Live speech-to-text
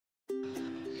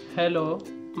Hello,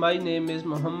 my name is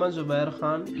Muhammad Zubair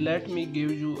Khan. Let me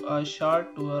give you a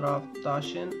short tour of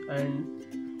Tashin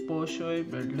and boxue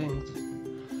buildings.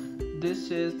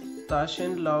 This is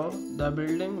Tashin Law, the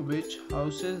building which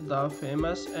houses the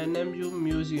famous NMU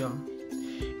museum.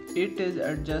 It is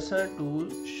adjacent to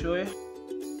Shoei.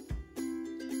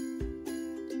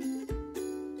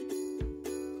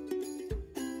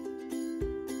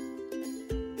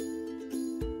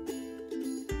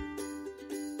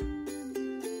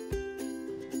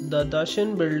 The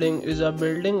Dashin building is a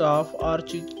building of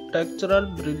architectural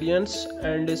brilliance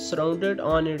and is surrounded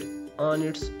on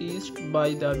its east by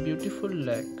the beautiful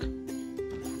lake.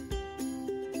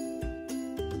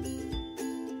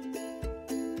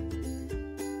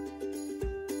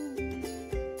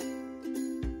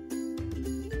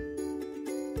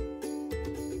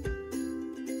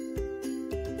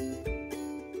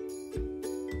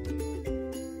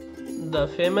 The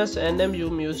famous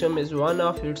NMU Museum is one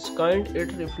of its kind.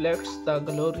 It reflects the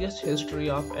glorious history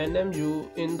of NMU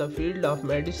in the field of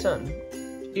medicine.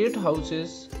 It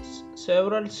houses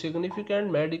several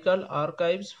significant medical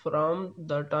archives from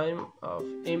the time of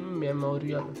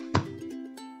immemorial.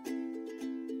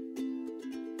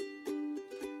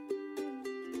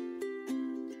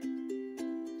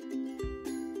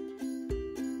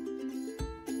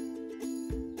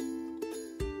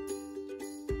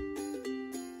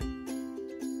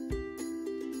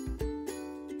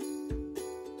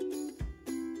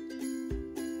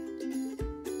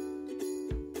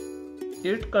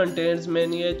 It contains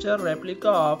miniature replica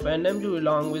of NMU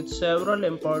along with several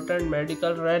important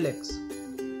medical relics.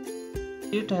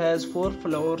 It has 4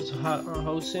 floors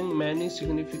housing many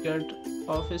significant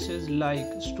offices like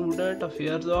Student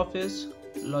Affairs Office,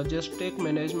 Logistic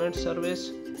Management Service,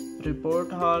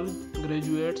 Report Hall,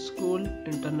 Graduate School,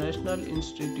 International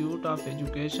Institute of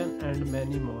Education and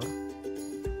many more.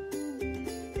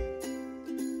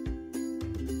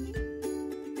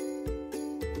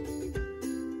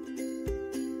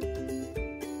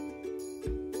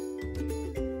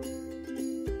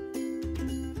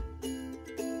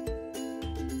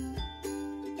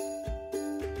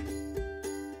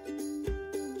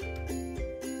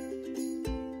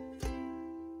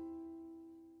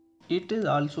 It is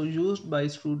also used by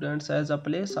students as a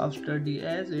place of study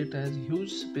as it has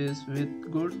huge space with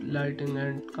good lighting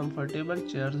and comfortable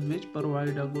chairs which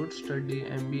provide a good study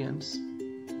ambience.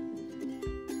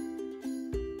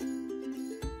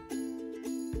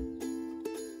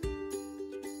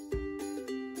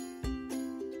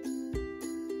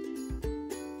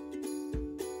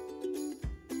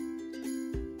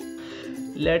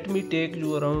 Let me take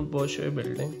you around boxue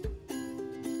building.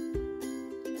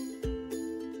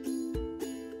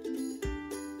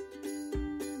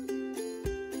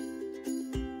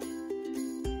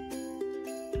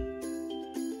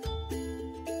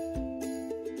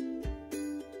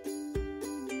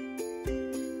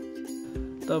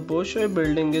 The boxue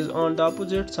building is on the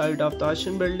opposite side of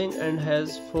Tashin building and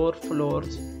has 4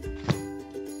 floors.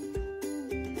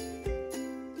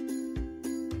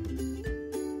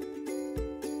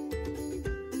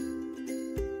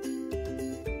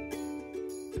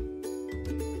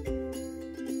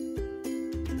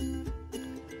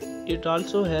 It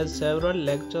also has several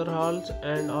lecture halls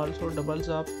and also doubles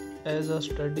up as a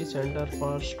study center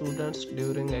for students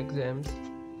during exams.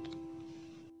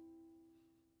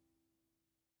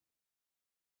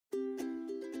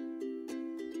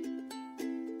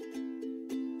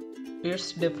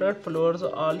 Its different floors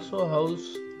also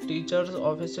house teachers'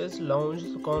 offices, lounge,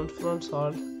 conference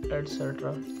hall,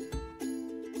 etc.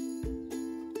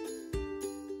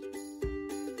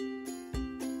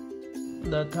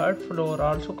 The 3rd floor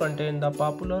also contains the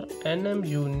popular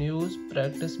NMU news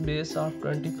practice base of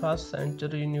 21st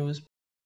century news